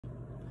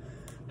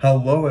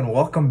Hello and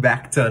welcome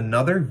back to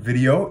another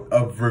video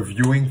of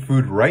reviewing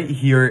food right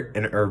here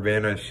in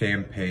Urbana,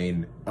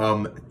 Champaign.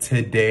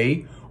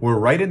 Today, we're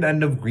right at the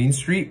end of Green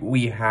Street.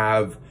 We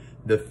have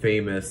the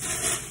famous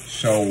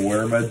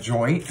Shawarma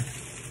Joint.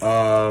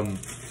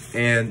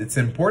 And it's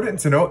important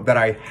to note that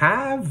I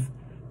have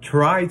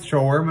tried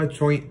Shawarma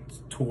Joint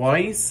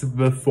twice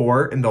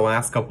before in the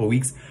last couple of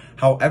weeks.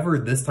 However,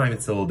 this time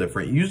it's a little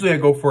different. Usually I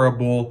go for a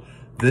bowl.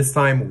 This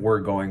time we're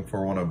going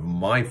for one of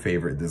my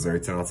favorite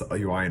desserts, and I'll tell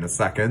you why in a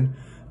second,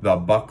 the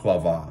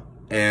baklava.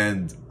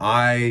 And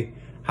I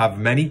have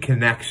many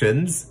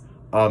connections,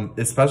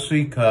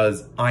 especially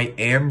because I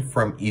am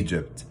from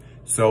Egypt.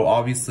 So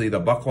obviously the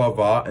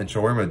baklava and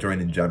shawarma joint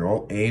in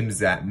general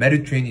aims at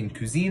Mediterranean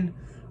cuisine.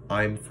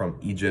 I'm from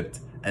Egypt,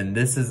 and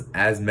this is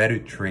as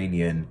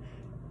Mediterranean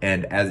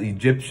and as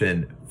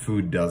Egyptian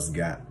food does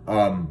get.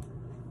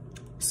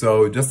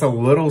 So just a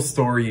little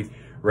story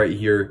right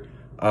here.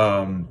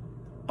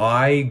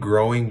 I,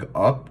 growing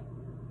up,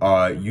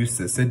 used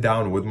to sit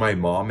down with my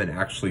mom and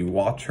actually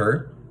watch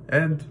her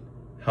and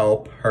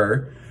help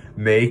her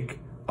make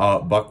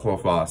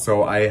baklava.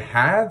 So I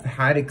have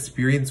had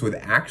experience with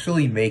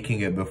actually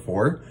making it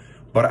before,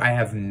 but I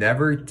have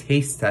never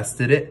taste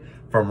tested it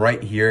from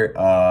right here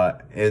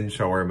in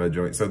Shawarma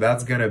Joint. So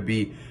that's gonna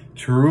be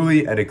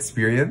truly an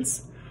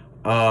experience.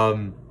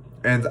 And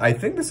I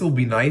think this will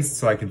be nice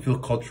so I can feel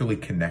culturally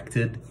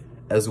connected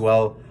as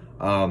well.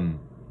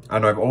 I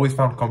know I've always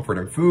found comfort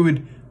in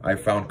food.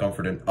 I've found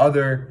comfort in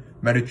other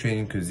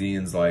Mediterranean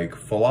cuisines like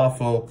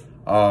falafel.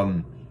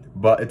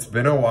 But it's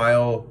been a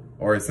while,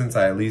 or since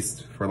at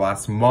least for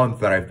last month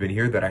that I've been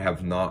here, that I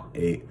have not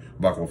ate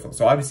baklava.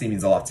 So obviously it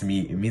means a lot to me.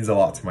 It means a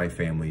lot to my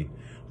family.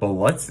 But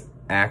let's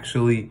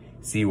actually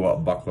see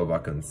what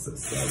baklava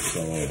consists of.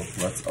 So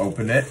let's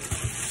open it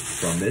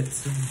from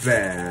its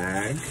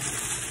bag.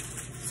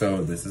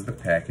 So this is the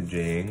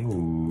packaging.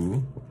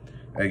 Ooh.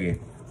 Okay.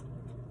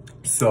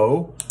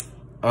 So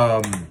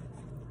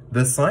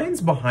the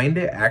science behind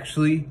it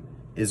actually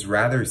is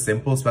rather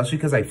simple, especially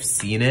because I've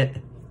seen it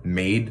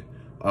made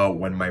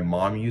when my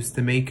mom used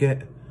to make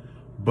it.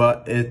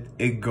 But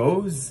it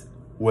goes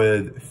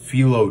with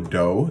phyllo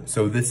dough.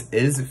 So this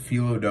is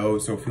phyllo dough.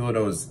 So phyllo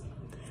dough is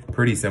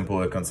pretty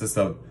simple. It consists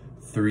of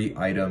 3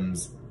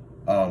 items: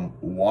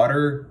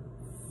 water,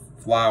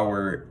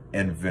 flour,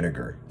 and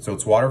vinegar. So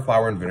it's water,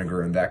 flour, and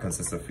vinegar, and that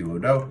consists of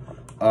phyllo dough.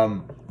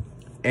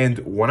 And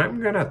when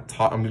I'm gonna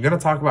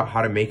talk about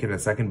how to make it in a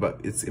second, but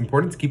it's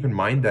important to keep in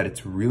mind that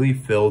it's really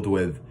filled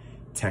with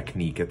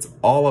technique. It's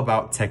all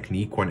about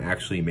technique when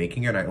actually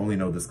making it. I only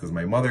know this because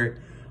my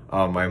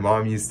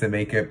mom used to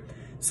make it.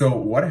 So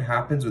what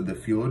happens with the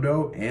phyllo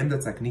dough and the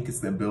technique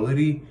is the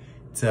ability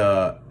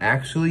to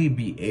actually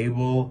be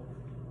able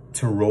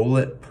to roll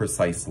it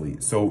precisely.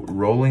 So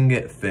rolling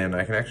it thin,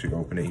 I can actually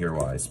open it here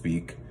while I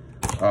speak,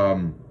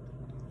 to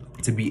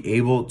be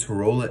able to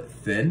roll it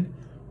thin.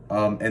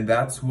 And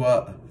that's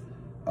what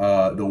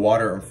the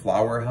water and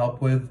flour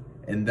help with.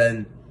 And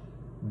then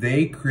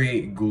they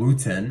create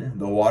gluten.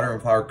 The water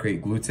and flour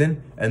create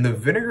gluten. And the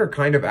vinegar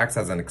kind of acts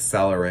as an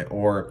accelerant,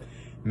 or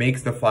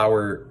makes the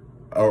flour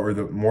or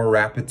the more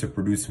rapid to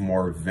produce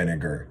more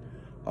vinegar.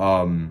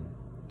 To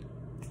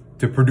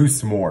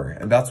produce more.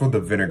 And that's what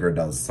the vinegar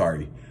does,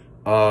 sorry.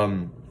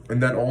 And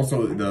then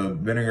also the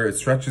vinegar, it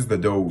stretches the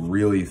dough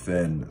really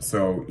thin.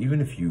 So even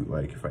if you,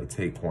 like, if I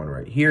take one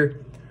right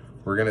here,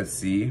 we're gonna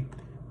see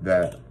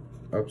that,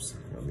 oops,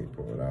 let me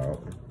pull it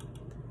out.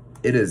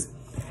 It is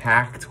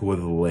packed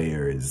with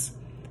layers.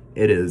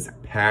 It is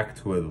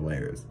packed with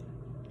layers.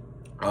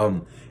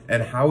 And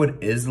how it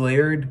is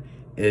layered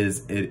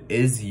is it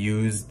is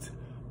used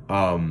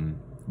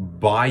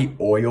by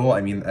oil. I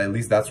mean, at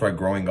least that's why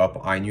growing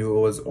up I knew it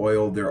was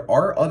oil. There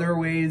are other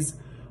ways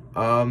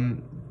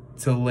to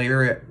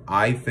layer it,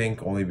 I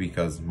think, only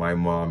because my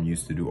mom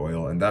used to do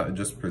oil, and that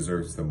just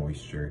preserves the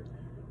moisture.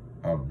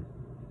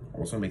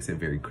 Also makes it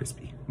very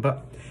crispy.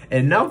 But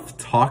enough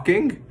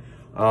talking.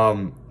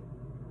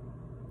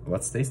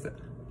 Let's taste it.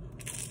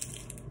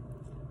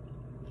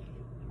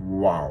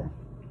 Wow.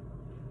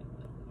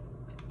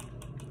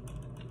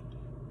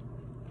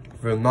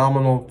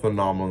 Phenomenal,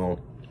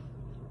 phenomenal.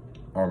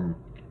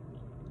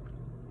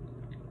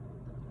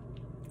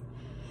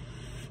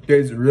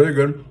 Tastes really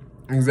good.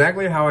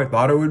 Exactly how I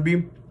thought it would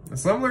be.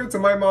 Similar to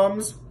my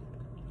mom's.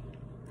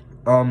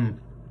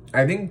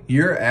 I think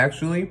here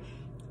actually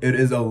it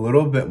is a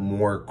little bit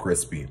more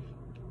crispy.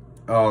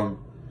 But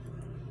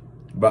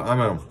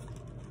I'm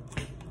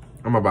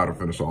about to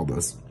finish all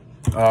this.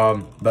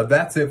 But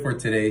that's it for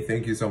today.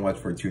 Thank you so much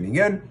for tuning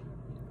in.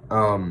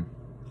 And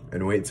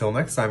wait till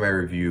next time I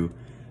review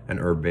an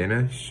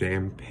Urbana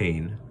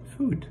Champaign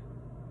food.